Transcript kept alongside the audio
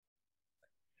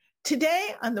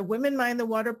Today on the Women Mind the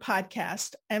Water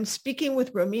podcast, I'm speaking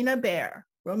with Romina Baer.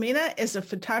 Romina is a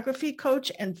photography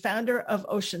coach and founder of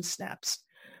Ocean Snaps.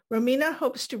 Romina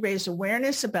hopes to raise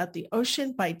awareness about the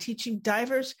ocean by teaching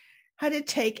divers how to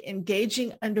take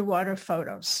engaging underwater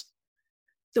photos.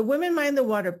 The Women Mind the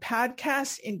Water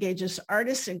podcast engages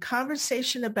artists in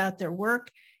conversation about their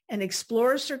work and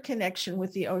explores their connection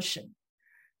with the ocean.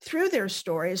 Through their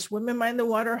stories, Women Mind the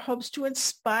Water hopes to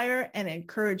inspire and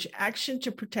encourage action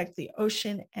to protect the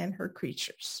ocean and her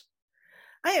creatures.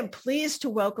 I am pleased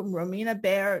to welcome Romina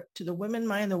Baer to the Women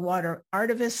Mind the Water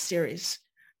Artivist series.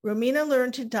 Romina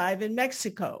learned to dive in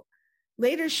Mexico.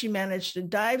 Later, she managed a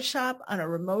dive shop on a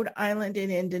remote island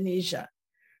in Indonesia.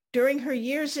 During her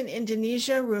years in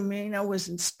Indonesia, Romina was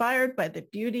inspired by the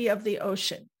beauty of the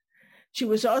ocean. She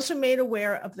was also made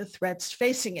aware of the threats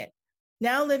facing it.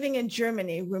 Now living in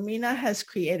Germany, Romina has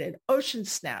created Ocean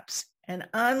Snaps, an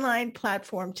online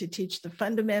platform to teach the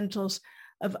fundamentals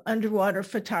of underwater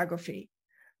photography.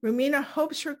 Romina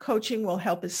hopes her coaching will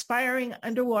help aspiring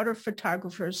underwater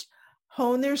photographers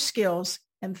hone their skills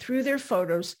and through their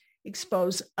photos,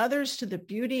 expose others to the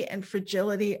beauty and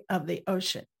fragility of the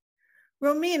ocean.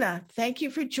 Romina, thank you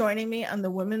for joining me on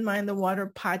the Women Mind the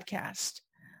Water podcast.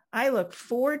 I look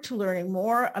forward to learning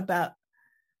more about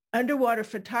underwater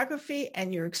photography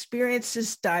and your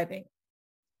experiences diving.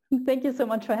 Thank you so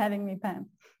much for having me, Pam.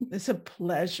 It's a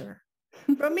pleasure.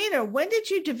 Romina, when did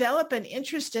you develop an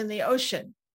interest in the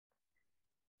ocean?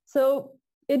 So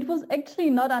it was actually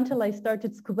not until I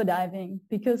started scuba diving,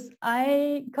 because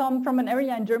I come from an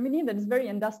area in Germany that is very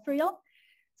industrial.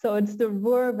 So it's the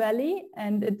Ruhr Valley,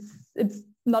 and it's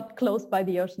not close by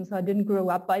the ocean. So I didn't grow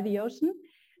up by the ocean.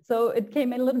 So it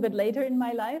came a little bit later in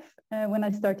my life when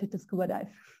I started to scuba dive.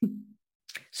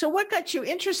 So what got you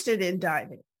interested in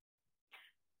diving?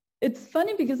 It's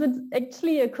funny because it's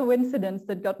actually a coincidence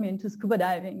that got me into scuba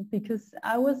diving, because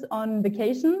I was on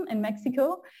vacation in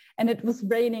Mexico and it was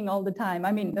raining all the time.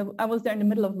 I mean, I was there in the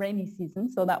middle of rainy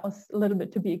season, so that was a little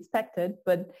bit to be expected.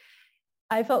 But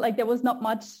I felt like there was not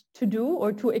much to do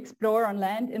or to explore on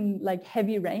land in like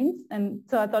heavy rains. And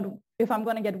so I thought, if I'm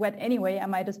going to get wet anyway, I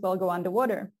might as well go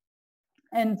underwater.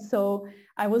 And so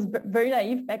I was very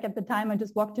naive back at the time. I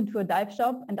just walked into a dive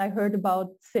shop and I heard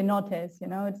about cenotes. You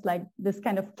know, it's like this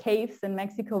kind of caves in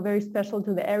Mexico, very special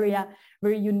to the area,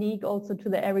 very unique also to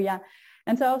the area.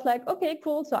 And so I was like, okay,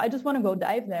 cool. So I just want to go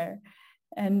dive there.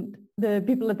 And the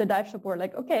people at the dive shop were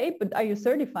like, okay, but are you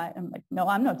certified? I'm like, no,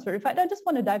 I'm not certified. I just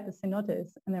want to dive the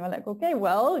cenotes. And they were like, okay,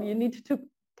 well, you need to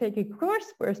take a course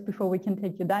first before we can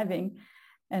take you diving.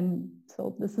 And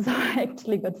so this is how I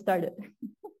actually got started.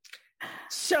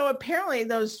 So apparently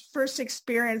those first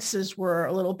experiences were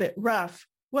a little bit rough.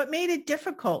 What made it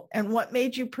difficult and what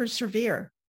made you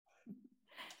persevere?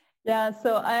 Yeah,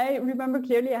 so I remember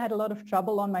clearly I had a lot of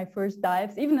trouble on my first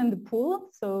dives, even in the pool.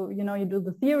 So, you know, you do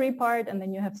the theory part and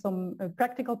then you have some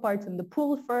practical parts in the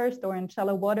pool first or in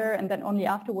shallow water. And then only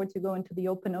afterwards you go into the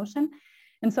open ocean.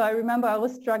 And so I remember I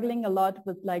was struggling a lot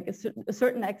with like a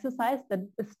certain exercise that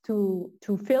is to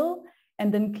fill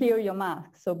and then clear your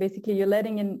mask. So basically you're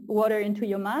letting in water into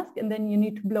your mask and then you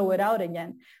need to blow it out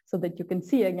again so that you can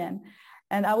see again.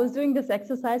 And I was doing this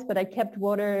exercise, but I kept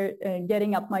water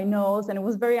getting up my nose and it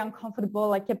was very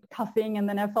uncomfortable. I kept coughing and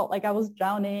then I felt like I was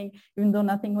drowning even though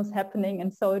nothing was happening.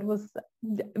 And so it was a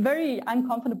very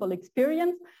uncomfortable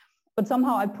experience, but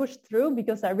somehow I pushed through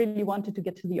because I really wanted to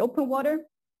get to the open water.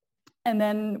 And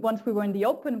then once we were in the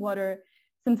open water,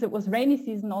 since it was rainy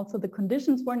season, also the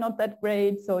conditions were not that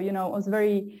great. So, you know, it was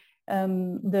very,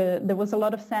 there was a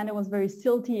lot of sand. It was very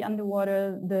silty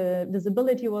underwater. The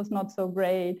visibility was not so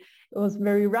great. It was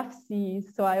very rough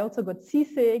seas. So I also got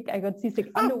seasick. I got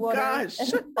seasick underwater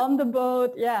on the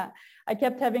boat. Yeah, I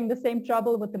kept having the same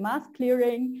trouble with the mask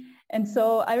clearing. And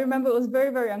so I remember it was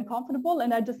very, very uncomfortable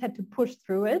and I just had to push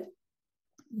through it.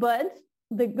 But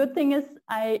the good thing is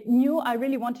I knew I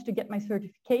really wanted to get my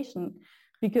certification,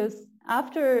 because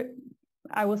after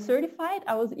I was certified,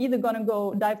 I was either going to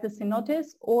go dive the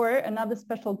cenotes or another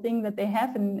special thing that they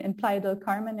have in Playa del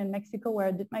Carmen in Mexico, where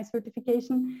I did my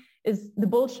certification, is the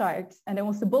bull sharks. And it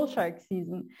was the bull shark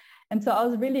season. And so I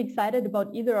was really excited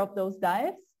about either of those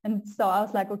dives. And so I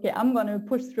was like, okay, I'm going to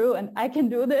push through and I can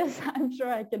do this. I'm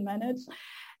sure I can manage.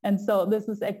 And so this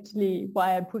is actually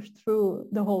why I pushed through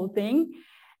the whole thing.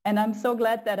 And I'm so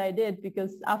glad that I did,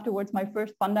 because afterwards, my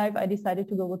first fun dive, I decided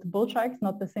to go with the bull sharks,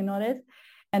 not the cenotes.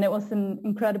 And it was an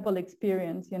incredible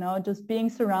experience, you know, just being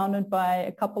surrounded by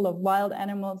a couple of wild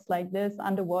animals like this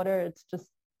underwater. It's just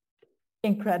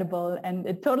incredible. And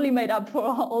it totally made up for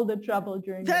all the trouble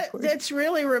during the course. That's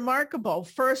really remarkable.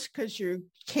 First, because you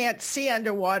can't see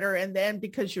underwater, and then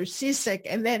because you're seasick.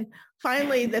 And then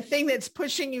finally, the thing that's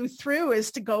pushing you through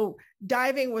is to go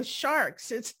diving with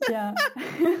sharks. Yeah,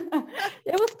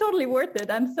 it was totally worth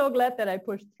it. I'm so glad that I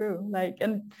pushed through.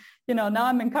 And now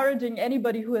I'm encouraging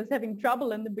anybody who is having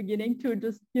trouble in the beginning to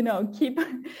just,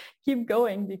 keep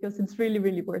going, because it's really,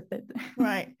 really worth it.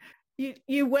 Right.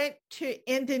 You went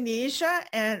to Indonesia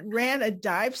and ran a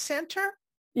dive center?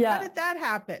 Yeah. How did that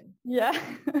happen? Yeah,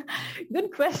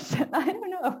 good question. I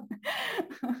don't know.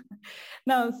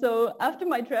 No, so after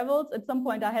my travels, at some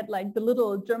point I had like the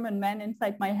little German man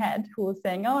inside my head who was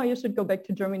saying, oh, you should go back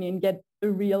to Germany and get a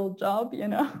real job,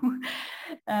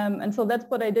 And so that's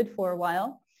what I did for a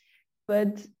while.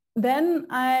 But then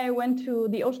I went to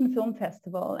the Ocean Film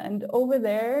Festival, and over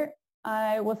there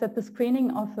I was at the screening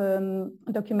of a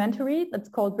documentary that's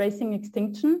called Racing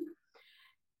Extinction.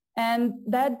 And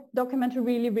that documentary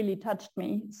really, really touched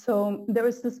me. So there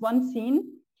was this one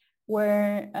scene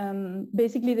where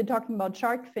basically they're talking about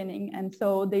shark finning. And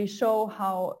so they show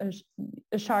how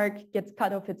a shark gets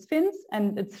cut off its fins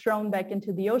and it's thrown back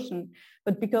into the ocean.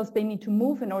 But because they need to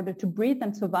move in order to breathe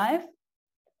and survive,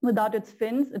 without its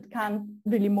fins, it can't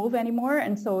really move anymore.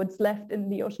 And so it's left in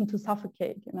the ocean to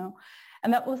suffocate,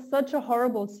 And that was such a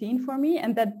horrible scene for me.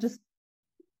 And that just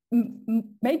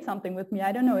made something with me.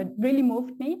 I don't know. It really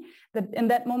moved me. That in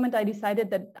that moment, I decided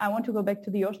that I want to go back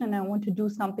to the ocean and I want to do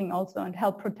something also and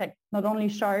help protect not only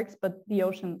sharks, but the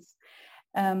oceans.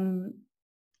 And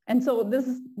so this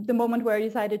is the moment where I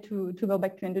decided to go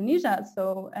back to Indonesia.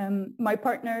 So my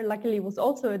partner, luckily, was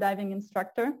also a diving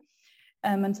instructor.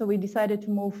 And so we decided to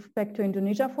move back to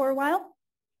Indonesia for a while.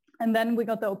 And then we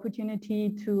got the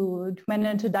opportunity to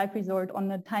manage a dive resort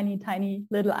on a tiny, tiny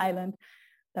little island.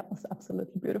 That was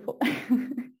absolutely beautiful.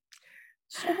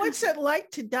 So what's it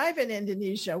like to dive in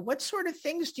Indonesia? What sort of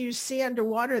things do you see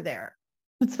underwater there?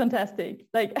 It's fantastic.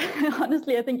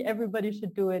 Honestly, I think everybody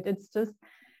should do it. It's just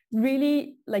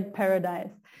really like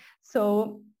paradise.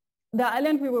 So the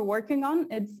island we were working on,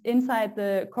 it's inside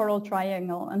the Coral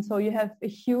Triangle. And so you have a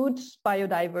huge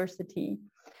biodiversity.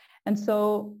 And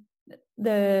so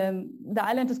the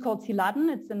island is called Siladen.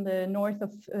 It's in the north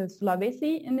of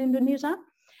Sulawesi in Indonesia.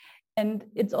 And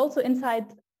it's also inside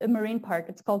a marine park.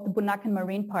 It's called the Bunaken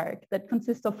Marine Park that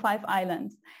consists of 5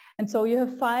 islands. And so you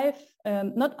have 5,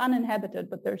 not uninhabited,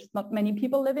 but there's not many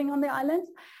people living on the islands.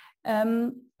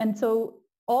 And so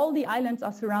all the islands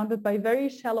are surrounded by very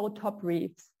shallow top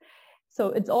reefs. So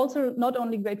it's also not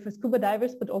only great for scuba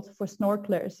divers, but also for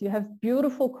snorkelers. You have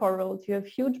beautiful corals, you have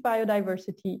huge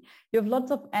biodiversity, you have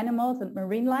lots of animals and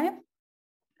marine life.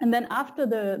 And then after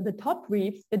the top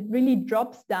reefs, it really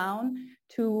drops down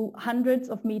to hundreds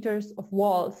of meters of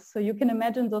walls. So you can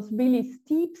imagine those really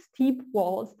steep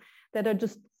walls that are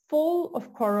just full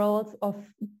of corals, of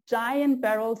giant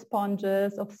barrel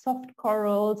sponges, of soft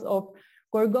corals, of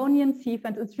Gorgonian sea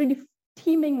fans. It's really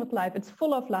teeming with life. It's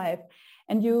full of life.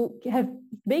 And you have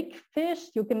big fish.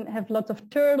 You can have lots of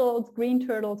turtles, green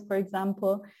turtles, for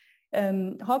example.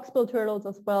 Hawksbill turtles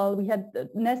as well. We had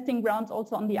nesting grounds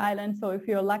also on the island. So if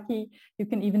you're lucky, you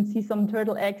can even see some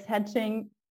turtle eggs hatching.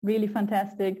 Really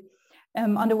fantastic.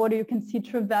 Underwater, you can see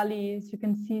trevallies, you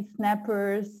can see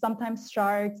snappers, sometimes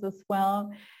sharks as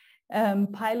well.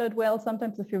 Pilot whales,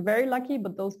 sometimes if you're very lucky,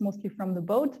 but those mostly from the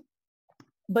boat.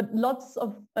 But lots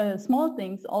of small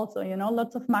things also,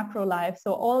 lots of macro life.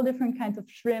 So all different kinds of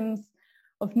shrimps,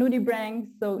 of nudibranchs.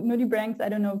 So nudibranchs, I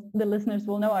don't know if the listeners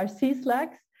will know, are sea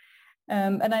slugs.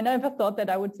 And I never thought that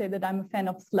I would say that I'm a fan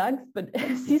of slugs, but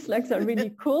sea slugs are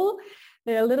really cool.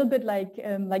 They're a little bit like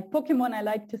Pokemon, I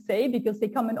like to say, because they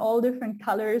come in all different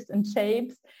colors and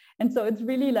shapes. And so it's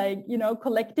really like,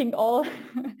 collecting all,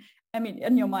 I mean,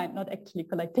 in your mind, not actually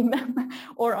collecting them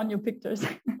or on your pictures.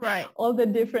 Right. All the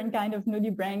different kind of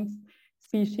nudibranchs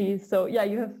species. So yeah,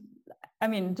 you have,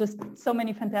 just so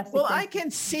many fantastic things. I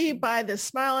can see by the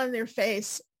smile on your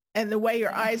face and the way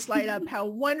your eyes light up how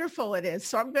wonderful it is.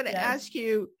 So I'm going to ask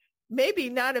you, maybe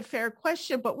not a fair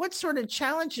question, but what sort of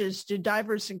challenges do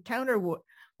divers encounter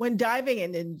when diving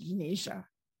in Indonesia?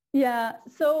 Yeah,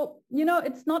 so,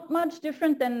 it's not much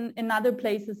different than in other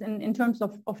places in terms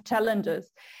of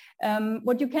challenges.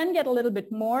 What you can get a little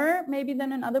bit more maybe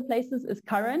than in other places is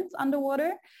currents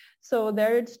underwater. So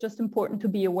there it's just important to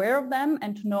be aware of them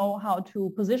and to know how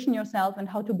to position yourself and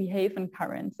how to behave in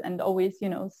currents and always,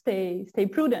 stay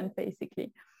prudent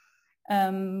basically.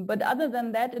 But other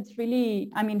than that, it's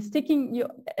really, I mean,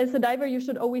 as a diver, you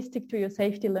should always stick to your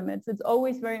safety limits. It's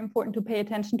always very important to pay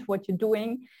attention to what you're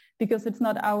doing because it's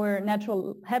not our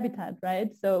natural habitat, right?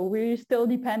 So we're still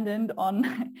dependent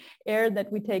on air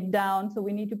that we take down. So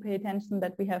we need to pay attention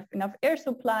that we have enough air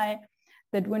supply,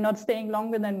 that we're not staying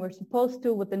longer than we're supposed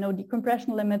to with the no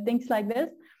decompression limit, things like this.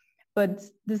 But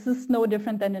this is no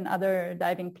different than in other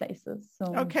diving places. So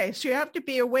okay, so you have to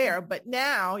be aware, but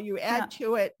now you add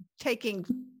to it taking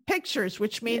pictures,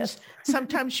 which means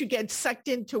sometimes you get sucked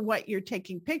into what you're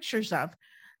taking pictures of.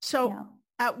 So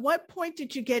at what point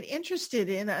did you get interested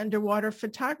in underwater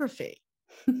photography?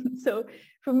 So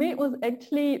for me, it was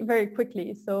actually very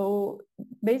quickly. So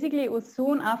basically, it was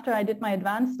soon after I did my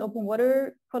advanced open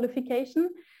water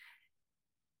qualification.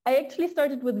 I actually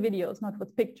started with videos, not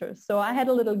with pictures. So I had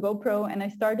a little GoPro and I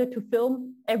started to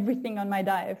film everything on my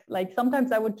dive. Like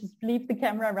sometimes I would just leave the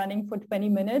camera running for 20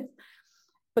 minutes.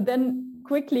 But then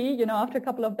quickly, you know, after a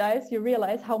couple of dives, you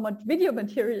realize how much video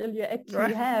material you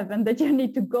actually have and that you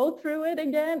need to go through it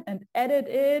again and edit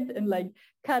it and like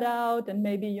cut out and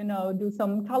maybe, you know, do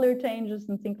some color changes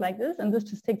and things like this. And this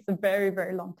just takes a very,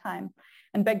 very long time.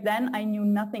 And back then I knew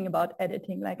nothing about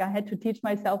editing. Like I had to teach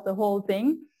myself the whole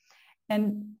thing.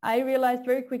 And I realized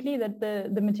very quickly that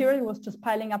the material was just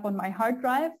piling up on my hard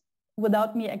drive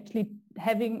without me actually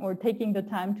having or taking the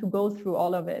time to go through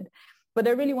all of it. But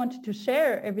I really wanted to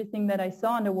share everything that I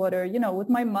saw underwater, you know, with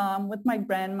my mom, with my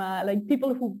grandma, like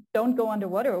people who don't go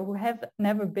underwater or who have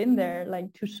never been there,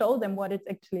 like to show them what it's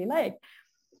actually like.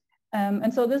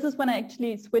 And so this is when I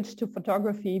actually switched to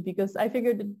photography because I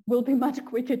figured it will be much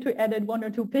quicker to edit 1 or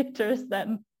 2 pictures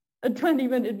than a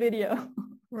 20-minute video.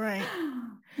 Right.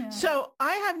 Yeah. So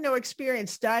I have no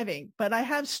experience diving, but I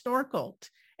have snorkeled.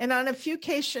 And on a few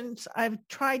occasions, I've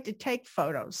tried to take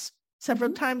photos.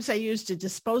 Several times I used a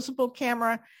disposable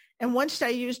camera, and once I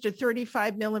used a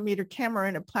 35 millimeter camera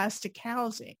in a plastic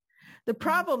housing. The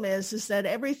problem is that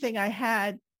everything I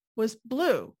had was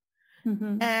blue.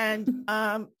 And,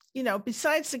 you know,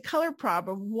 besides the color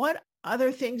problem, what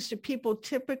other things do people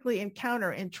typically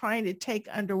encounter in trying to take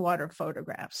underwater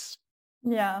photographs?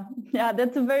 Yeah,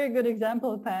 that's a very good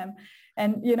example, Pam.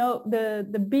 And, you know,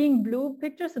 the being blue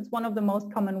pictures, it's one of the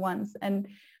most common ones. And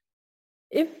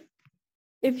if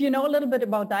you know a little bit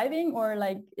about diving or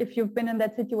like if you've been in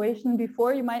that situation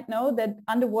before, you might know that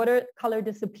underwater color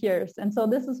disappears. And so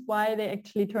this is why they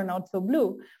actually turn out so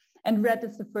blue. And red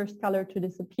is the first color to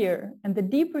disappear. And the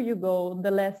deeper you go, the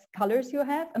less colors you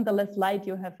have and the less light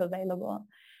you have available.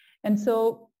 And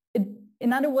so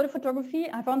in underwater photography,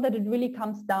 I found that it really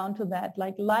comes down to that.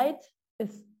 Like light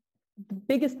is the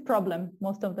biggest problem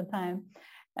most of the time.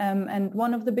 And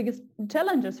one of the biggest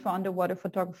challenges for underwater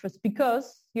photographers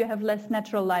because you have less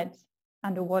natural light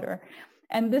underwater.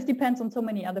 And this depends on so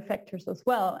many other factors as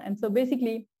well. And so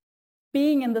basically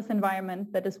being in this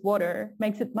environment that is water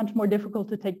makes it much more difficult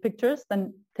to take pictures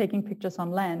than taking pictures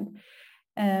on land.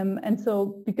 And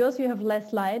so because you have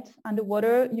less light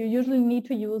underwater, you usually need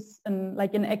to use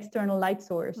an external light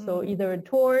source. So either a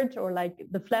torch or like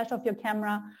the flash of your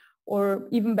camera, or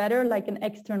even better, like an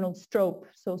external strobe.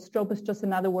 So strobe is just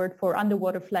another word for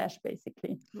underwater flash,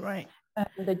 basically. Right.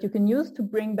 That you can use to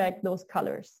bring back those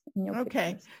colors in your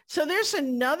pictures. So there's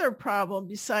another problem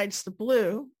besides the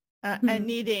blue and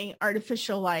needing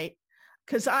artificial light,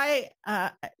 because I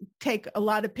take a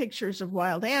lot of pictures of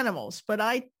wild animals, but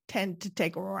I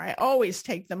always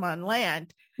take them on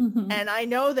land. And I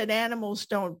know that animals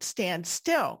don't stand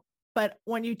still, but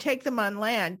when you take them on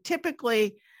land,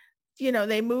 typically, you know,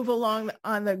 they move along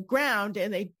on the ground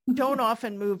and they don't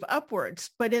often move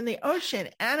upwards. But in the ocean,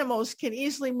 animals can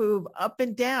easily move up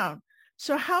and down.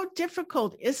 So how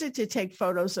difficult is it to take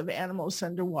photos of animals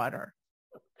underwater?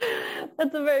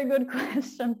 That's a very good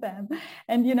question, Pam.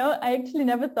 And, you know, I actually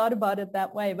never thought about it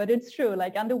that way, but it's true.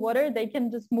 Like underwater, they can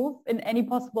just move in any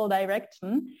possible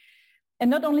direction.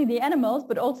 And not only the animals,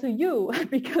 but also you,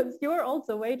 because you're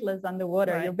also weightless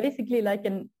underwater. Right. You're basically like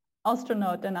an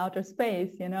astronaut in outer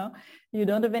space, you know, you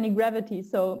don't have any gravity.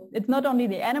 So it's not only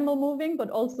the animal moving,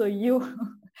 but also you.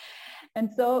 And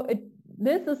so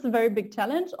this is a very big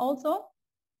challenge also.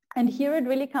 And here it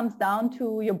really comes down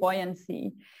to your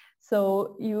buoyancy.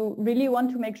 So you really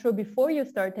want to make sure before you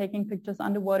start taking pictures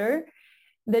underwater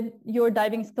that your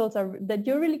diving skills that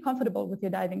you're really comfortable with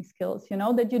your diving skills, you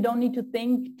know, that you don't need to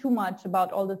think too much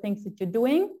about all the things that you're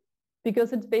doing,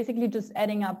 because it's basically just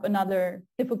adding up another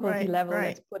difficulty level.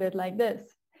 Let's put it like this.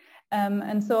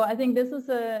 And so I think this is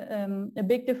a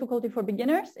big difficulty for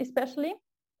beginners, especially.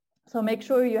 So make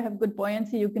sure you have good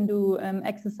buoyancy. You can do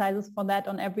exercises for that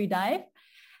on every dive.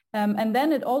 And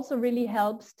then it also really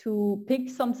helps to pick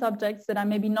some subjects that are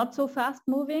maybe not so fast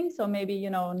moving. So maybe, you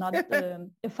know, not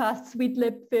a fast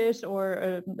sweet-lipped fish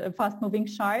or a fast-moving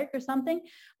shark or something,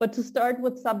 but to start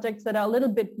with subjects that are a little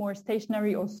bit more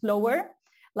stationary or slower.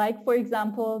 Like, for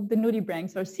example, the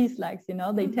nudibranchs or sea slugs, you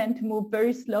know, they tend to move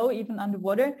very slow even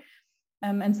underwater.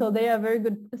 And so they are a very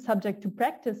good subject to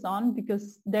practice on,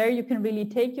 because there you can really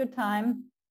take your time,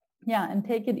 and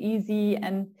take it easy.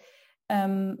 And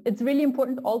it's really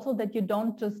important also that you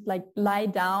don't just like lie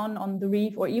down on the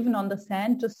reef or even on the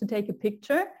sand just to take a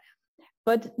picture,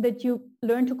 but that you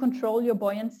learn to control your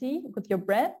buoyancy with your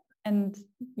breath and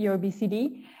your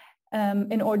BCD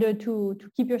in order to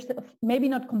keep yourself maybe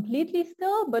not completely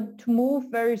still, but to move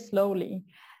very slowly.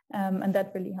 And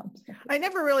that really helps. I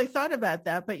never really thought about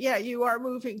that, but yeah, you are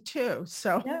moving too.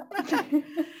 So,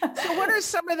 So what are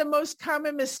some of the most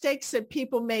common mistakes that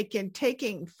people make in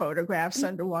taking photographs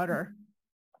underwater?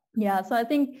 Yeah, so I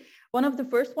think one of the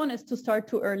first one is to start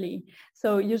too early.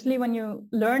 So usually when you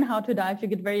learn how to dive, you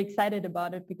get very excited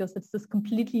about it because it's this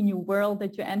completely new world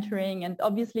that you're entering. And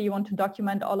obviously you want to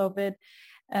document all of it.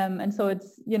 And so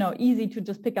it's, you know, easy to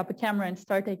just pick up a camera and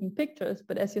start taking pictures.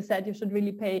 But as you said, you should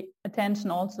really pay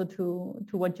attention also to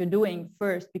what you're doing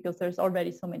first, because there's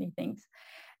already so many things.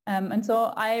 And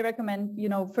so I recommend, you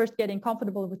know, first getting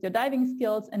comfortable with your diving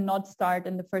skills and not start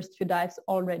in the first few dives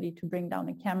already to bring down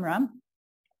a camera.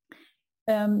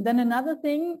 Then another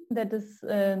thing that is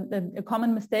a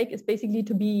common mistake is basically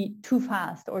to be too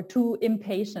fast or too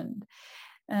impatient.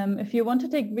 If you want to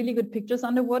take really good pictures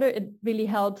underwater, it really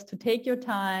helps to take your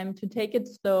time, to take it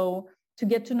slow, to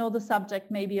get to know the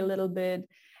subject maybe a little bit,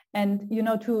 and, you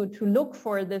know, to look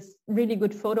for this really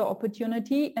good photo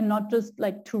opportunity and not just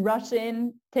like to rush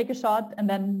in, take a shot and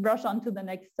then rush on to the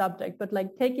next subject, but like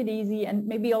take it easy and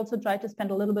maybe also try to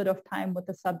spend a little bit of time with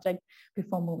the subject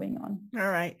before moving on. All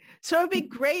right. So it'd be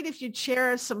great if you'd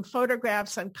share some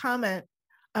photographs and comment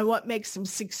on what makes them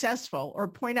successful or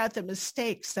point out the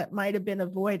mistakes that might have been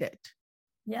avoided.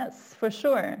 Yes, for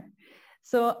sure.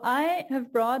 So I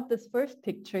have brought this first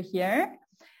picture here.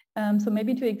 So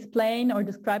maybe to explain or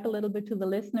describe a little bit to the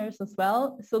listeners as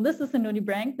well. So this is a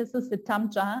nudibranch. This is the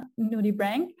Tamja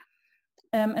nudibranch.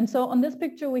 And so on this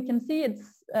picture, we can see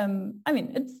it's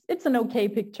an okay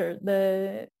picture.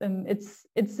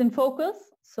 It's in focus.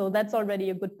 So that's already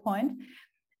a good point.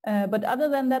 But other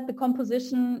than that, the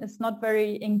composition is not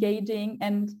very engaging.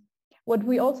 And what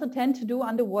we also tend to do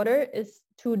underwater is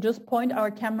to just point our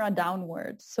camera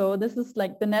downwards. So this is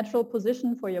like the natural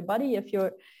position for your body. If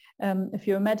you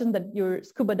imagine that you're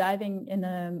scuba diving in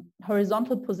a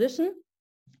horizontal position,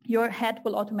 your head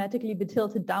will automatically be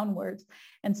tilted downwards.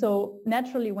 And so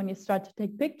naturally, when you start to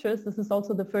take pictures, this is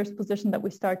also the first position that we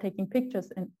start taking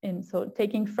pictures in. So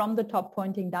taking from the top,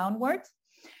 pointing downwards.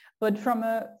 But from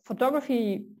a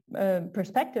photography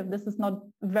perspective, this is not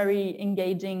very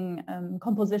engaging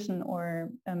composition or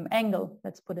angle,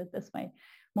 let's put it this way,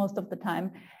 most of the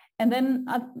time. And then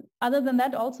other than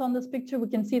that, also on this picture, we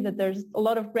can see that there's a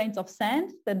lot of grains of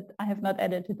sand that I have not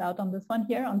edited out on this one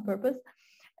here on purpose.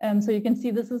 So you can see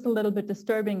this is a little bit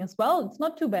disturbing as well. It's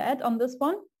not too bad on this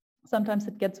one. Sometimes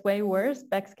it gets way worse.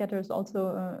 Backscatter is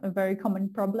also a very common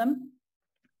problem.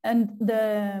 And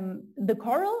the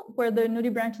coral where the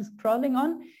nudibranch is crawling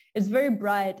on is very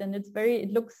bright and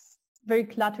it looks very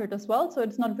cluttered as well. So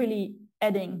it's not really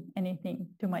adding anything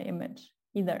to my image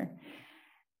either.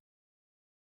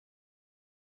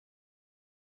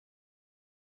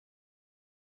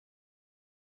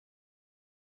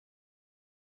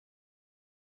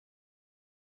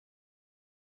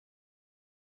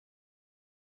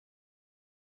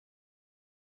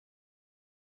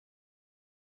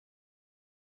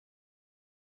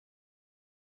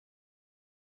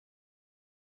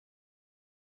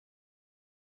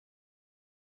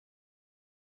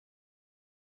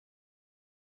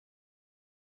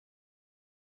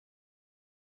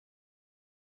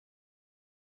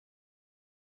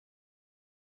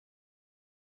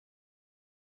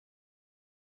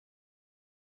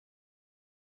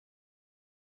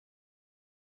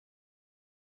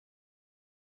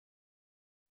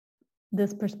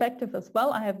 This perspective as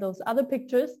well. I have those other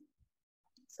pictures.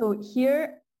 So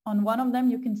here on one of them,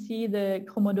 you can see the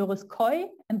Chromodorus koi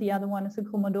and the other one is the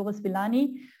Chromodorus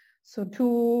villani. So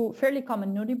two fairly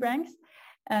common nudibranchs.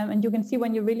 And you can see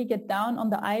when you really get down on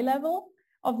the eye level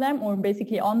of them, or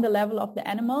basically on the level of the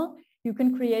animal, you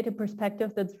can create a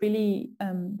perspective that's really,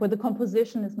 where the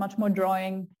composition is much more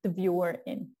drawing the viewer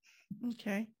in.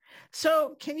 Okay.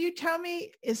 So can you tell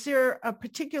me, is there a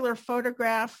particular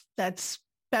photograph that's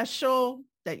special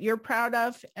that you're proud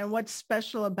of, and what's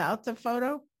special about the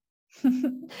photo?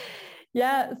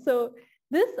 Yeah, so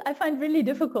this I find really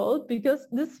difficult because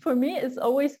this for me is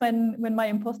always when my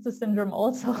imposter syndrome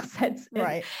also sets in.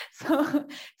 Right. So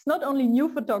it's not only new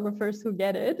photographers who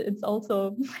get it, it's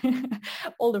also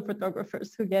older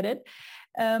photographers who get it.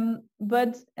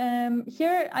 But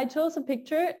here I chose a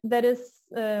picture that is,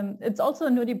 it's also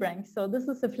a nudibranch. So this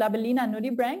is a Flabellina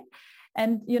nudibranch.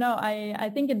 And, you know,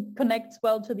 I think it connects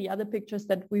well to the other pictures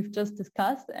that we've just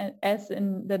discussed, as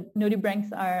in that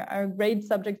nudibranchs are great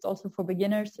subjects also for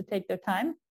beginners to take their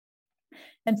time.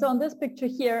 And so on this picture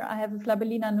here, I have a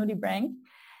Flabellina nudibranch.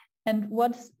 And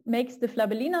what makes the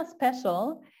Flabellina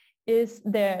special is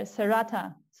their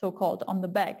serrata, so-called, on the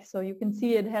back. So you can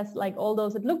see it has like all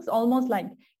those, it looks almost like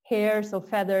hairs or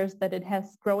feathers that it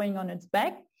has growing on its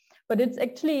back, but it's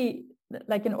actually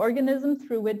like an organism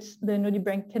through which the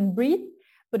nudibranch can breathe,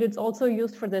 but it's also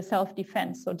used for their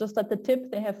self-defense. So just at the tip,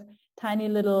 they have tiny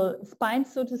little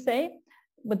spines, so to say,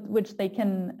 with which they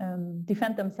can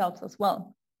defend themselves as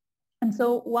well. And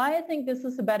so why I think this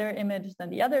is a better image than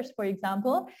the others, for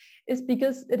example, is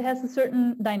because it has a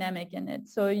certain dynamic in it.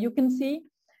 So you can see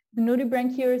the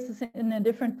nudibranch here is in a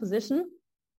different position.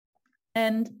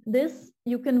 And this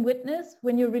you can witness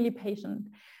when you're really patient.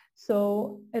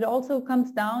 So it also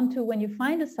comes down to when you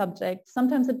find a subject,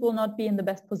 sometimes it will not be in the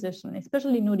best position,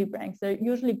 especially nudibranchs. They're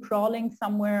usually crawling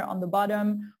somewhere on the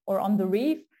bottom or on the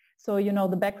reef. So, you know,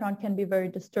 the background can be very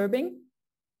disturbing.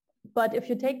 But if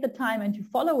you take the time and you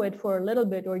follow it for a little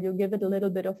bit, or you give it a little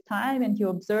bit of time and you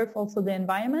observe also the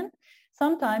environment,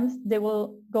 sometimes they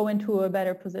will go into a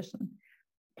better position.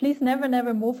 Please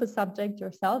never move a subject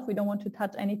yourself. We don't want to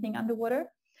touch anything underwater.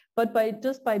 But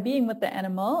by being with the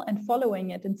animal and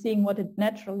following it and seeing what it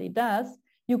naturally does,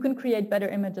 you can create better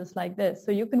images like this.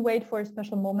 So you can wait for a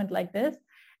special moment like this.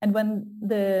 And when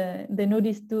the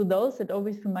nudies do those, it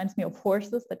always reminds me of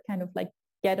horses that kind of like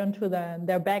get onto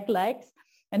their back legs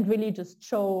and really just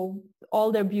show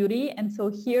all their beauty. And so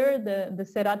here the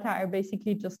serrata are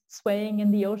basically just swaying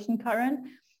in the ocean current.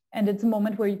 And it's a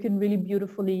moment where you can really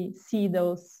beautifully see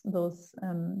those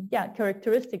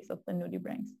characteristics of the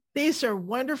nudibranchs. These are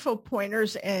wonderful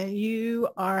pointers, and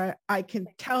I can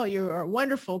tell you are a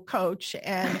wonderful coach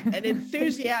and an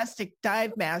enthusiastic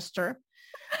dive master.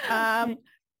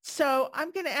 So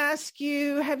I'm going to ask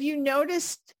you, have you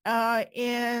noticed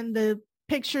in the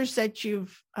pictures that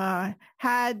you've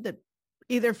had,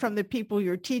 either from the people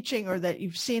you're teaching or that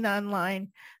you've seen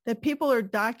online, that people are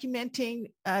documenting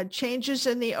changes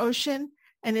in the ocean?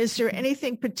 And is there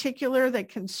anything particular that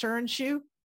concerns you?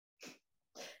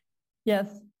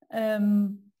 Yes.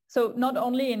 So not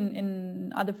only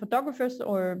in other photographers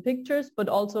or pictures, but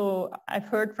also I've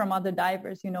heard from other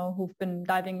divers, you know, who've been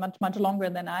diving much, much longer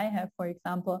than I have, for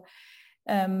example.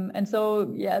 And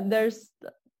so, yeah, there's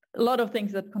a lot of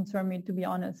things that concern me, to be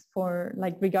honest, for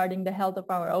like regarding the health of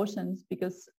our oceans,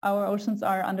 because our oceans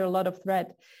are under a lot of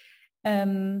threat.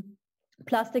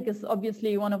 Plastic is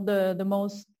obviously one of the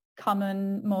most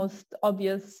common, most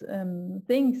obvious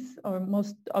things, or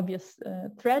most obvious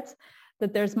threats,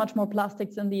 that there's much more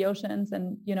plastics in the oceans.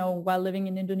 And, you know, while living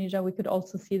in Indonesia, we could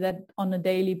also see that on a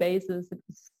daily basis.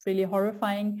 It's really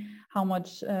horrifying how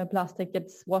much plastic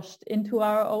gets washed into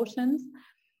our oceans.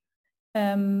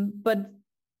 But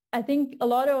I think a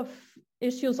lot of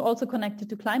issues also connected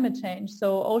to climate change.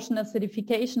 So ocean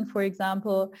acidification, for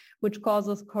example, which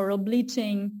causes coral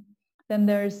bleaching. Then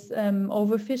there's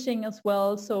overfishing as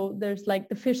well. So there's like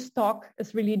the fish stock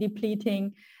is really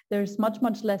depleting. There's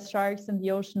much less sharks in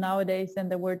the ocean nowadays than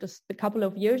there were just a couple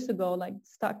of years ago. Like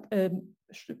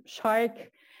shark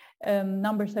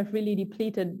numbers have really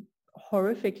depleted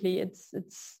horrifically.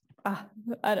 It's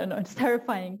I don't know, it's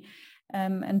terrifying.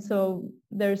 And so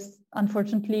there's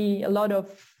unfortunately a lot of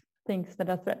things that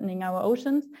are threatening our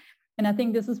oceans. And I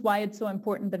think this is why it's so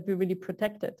important that we really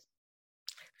protect it.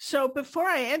 So before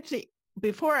I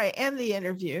end the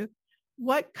interview,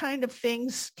 what kind of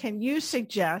things can you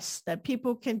suggest that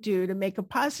people can do to make a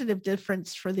positive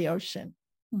difference for the ocean?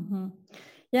 Mm-hmm.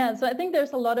 Yeah, so I think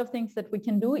there's a lot of things that we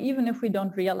can do, even if we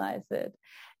don't realize it.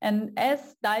 And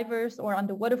as divers or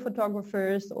underwater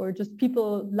photographers or just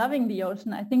people loving the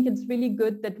ocean, I think it's really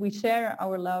good that we share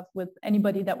our love with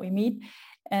anybody that we meet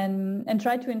and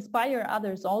try to inspire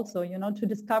others also, you know, to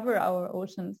discover our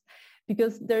oceans.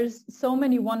 Because there's so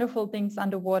many wonderful things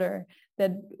underwater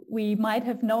that we might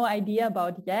have no idea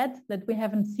about yet, that we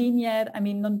haven't seen yet. I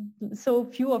mean, so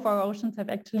few of our oceans have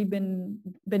actually been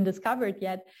discovered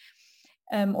yet.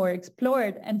 Or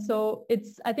explored. And so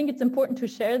I think it's important to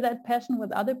share that passion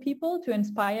with other people, to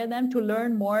inspire them to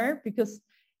learn more, because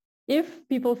if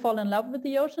people fall in love with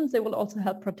the oceans, they will also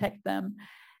help protect them.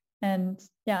 And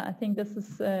yeah, I think this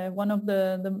is one of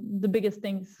the biggest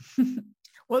things.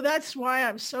 Well, that's why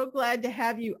I'm so glad to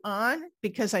have you on,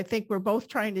 because I think we're both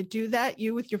trying to do that,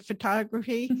 you with your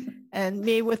photography and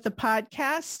me with the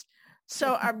podcast.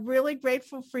 So I'm really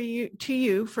grateful to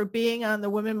you for being on the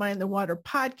Women Mind the Water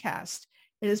podcast.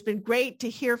 It has been great to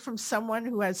hear from someone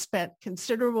who has spent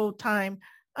considerable time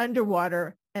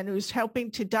underwater and who's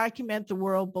helping to document the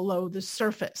world below the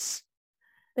surface.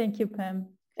 Thank you, Pam.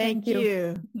 Thank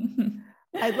you.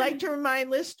 I'd like to remind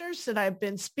listeners that I've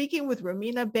been speaking with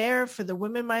Romina Baer for the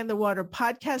Women Mind the Water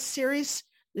podcast series.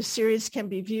 The series can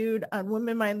be viewed on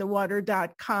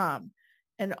womenmindthewater.com.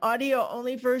 An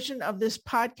audio-only version of this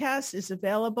podcast is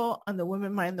available on the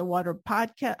Women Mind the Water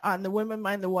podcast, on the Women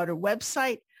Mind the Water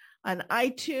website, on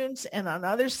iTunes, and on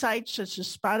other sites such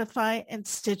as Spotify and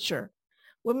Stitcher.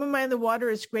 Women Mind the Water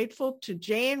is grateful to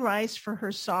Jane Rice for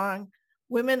her song,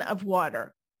 Women of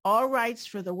Water. All rights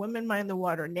for the Women Mind the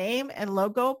Water name and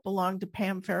logo belong to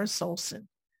Pam Ferris-Olson.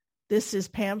 This is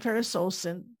Pam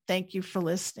Ferris-Olson. Thank you for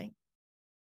listening.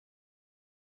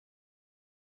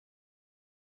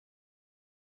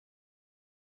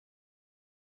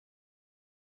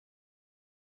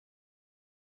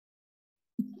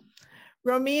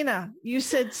 Romina, you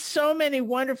said so many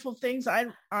wonderful things.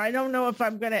 I don't know if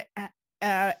I'm going to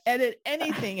edit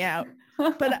anything out,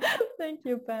 but thank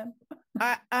you, Pam.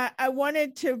 I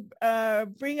wanted to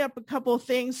bring up a couple of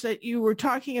things that you were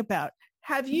talking about.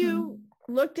 Have you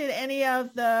looked at any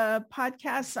of the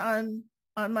podcasts on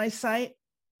my site?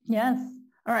 Yes.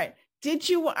 All right. Did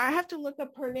you? I have to look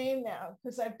up her name now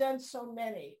because I've done so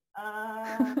many.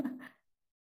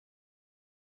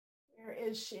 Where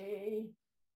is she?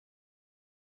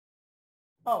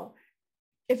 Oh,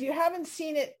 if you haven't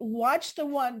seen it, watch the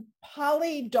one,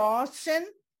 Polly Dawson.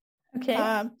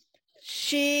 Okay.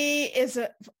 She is an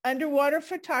underwater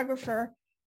photographer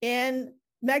in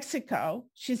Mexico.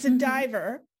 She's a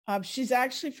diver. She's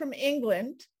actually from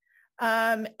England.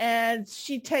 And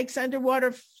she takes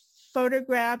underwater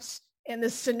photographs in the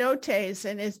cenotes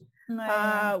and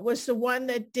was the one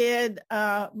that did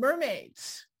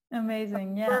mermaids.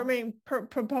 Amazing. Yeah. Mermaid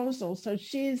proposal. So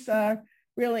she's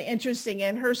really interesting.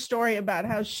 And her story about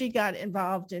how she got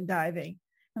involved in diving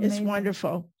is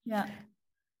wonderful. Yeah.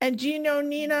 And do you know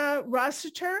Nina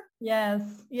Rossiter? Yes.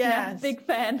 Yes. Yeah, big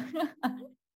fan.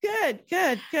 Good.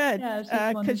 Yeah, she's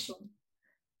wonderful.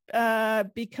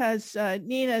 Because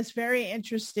Nina is very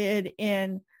interested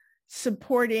in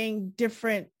supporting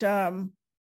different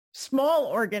small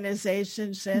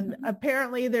organizations. And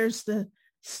apparently there's the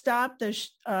Stop the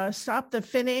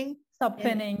Finning. Stop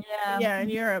Finning, yeah. Yeah, in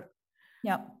Europe.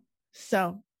 Yeah.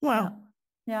 So, wow.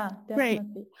 Yeah, definitely.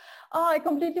 Great. Oh, I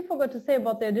completely forgot to say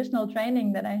about the additional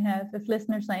training that I have if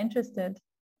listeners are interested.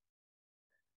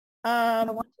 I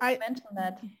want to mention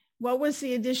that. What was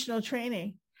the additional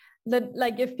training? That,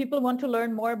 like, if people want to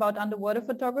learn more about underwater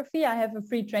photography, I have a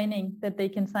free training that they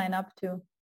can sign up to.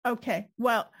 Okay.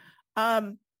 Well,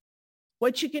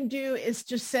 what you can do is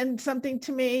just send something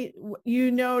to me.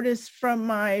 You notice from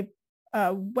my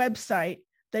website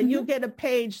that you'll get a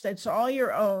page that's all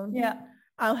your own. Yeah.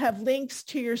 I'll have links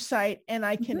to your site and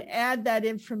I can add that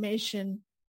information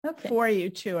for you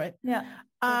to it. Yeah.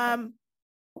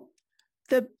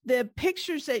 The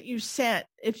pictures that you sent,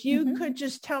 if you could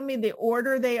just tell me the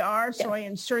order they are so I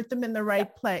insert them in the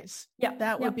right place. Yeah.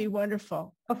 That would be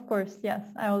wonderful. Of course. Yes,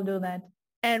 I will do that.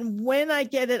 And when I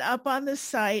get it up on the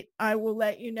site, I will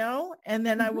let you know. And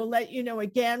then I will let you know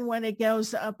again when it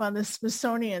goes up on the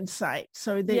Smithsonian site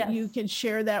so that you can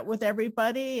share that with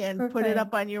everybody and put it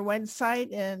up on your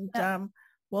website. And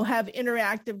we'll have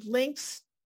interactive links.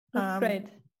 That's great.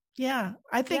 Yeah,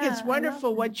 I think it's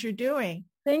wonderful what you're doing.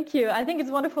 Thank you. I think it's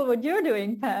wonderful what you're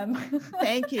doing, Pam.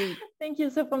 Thank you. Thank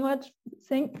you so much.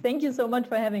 Thank you so much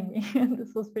for having me.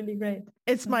 This was really great.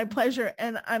 It's my pleasure.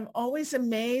 And I'm always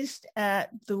amazed at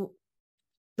the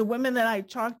women that I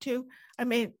talk to. I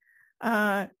mean,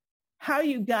 how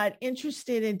you got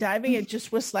interested in diving. It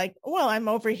just was like, well, I'm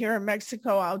over here in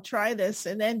Mexico. I'll try this.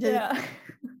 And then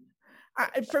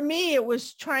for me, it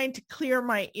was trying to clear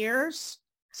my ears.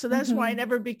 So that's why I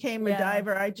never became a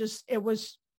diver. I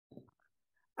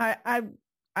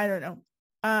don't know.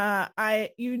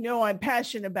 I'm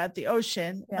passionate about the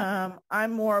ocean. Yeah.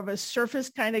 I'm more of a surface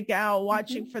kind of gal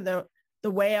watching for the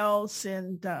whales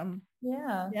and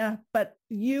but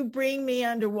you bring me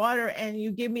underwater and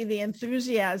you give me the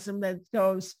enthusiasm that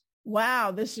goes,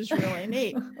 wow, this is really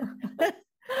neat.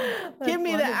 Give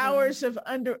me the hours of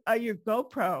your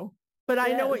GoPro, but I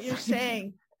know what you're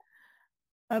saying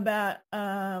about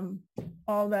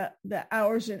all the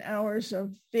hours and hours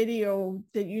of video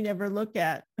that you never look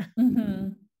at.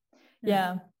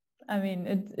 Yeah. I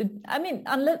mean,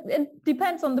 unless it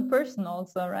depends on the person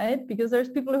also, right? Because there's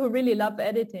people who really love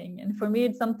editing. And for me,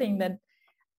 it's something that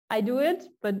I do it,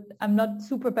 but I'm not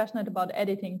super passionate about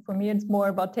editing. For me, it's more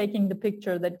about taking the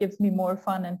picture that gives me more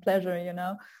fun and pleasure, you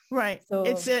know? Right. So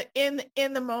it's in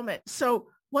the moment. So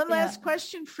one last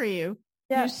question for you.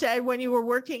 Yeah. You said when you were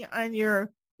working on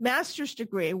your master's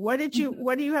degree, what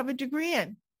do you have a degree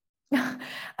in?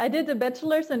 I did a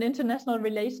bachelor's in international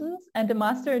relations and a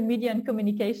master in media and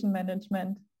communication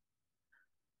management.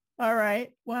 All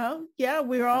right. Well, yeah,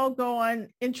 we all go on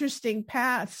interesting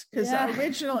paths because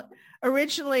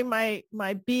originally my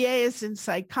BA is in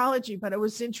psychology, but I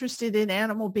was interested in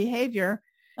animal behavior.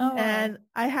 Oh, wow. And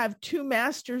I have 2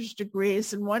 master's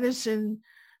degrees, and one is in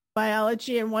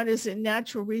biology and one is in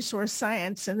natural resource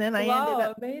science. And then I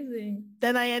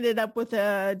ended up with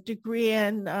a degree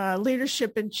in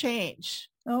leadership and change.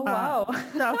 Oh, wow.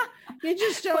 So you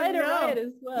just don't Quite know. a ride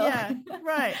as well. Yeah,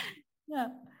 right. Yeah.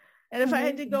 And if I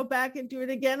had to go back and do it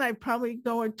again, I'd probably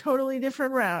go a totally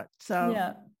different route. So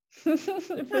yeah,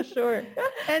 for sure.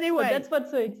 Anyway. But that's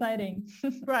what's so exciting.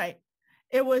 Right.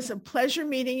 It was a pleasure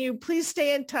meeting you. Please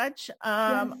stay in touch.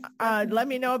 Let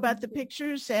me know about the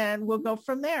pictures and we'll go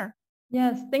from there.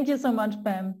 Yes. Thank you so much,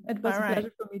 Pam. It was a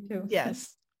pleasure for me too.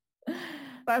 Yes.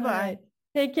 Bye-bye. Right.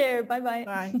 Take care. Bye-bye.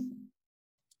 Bye.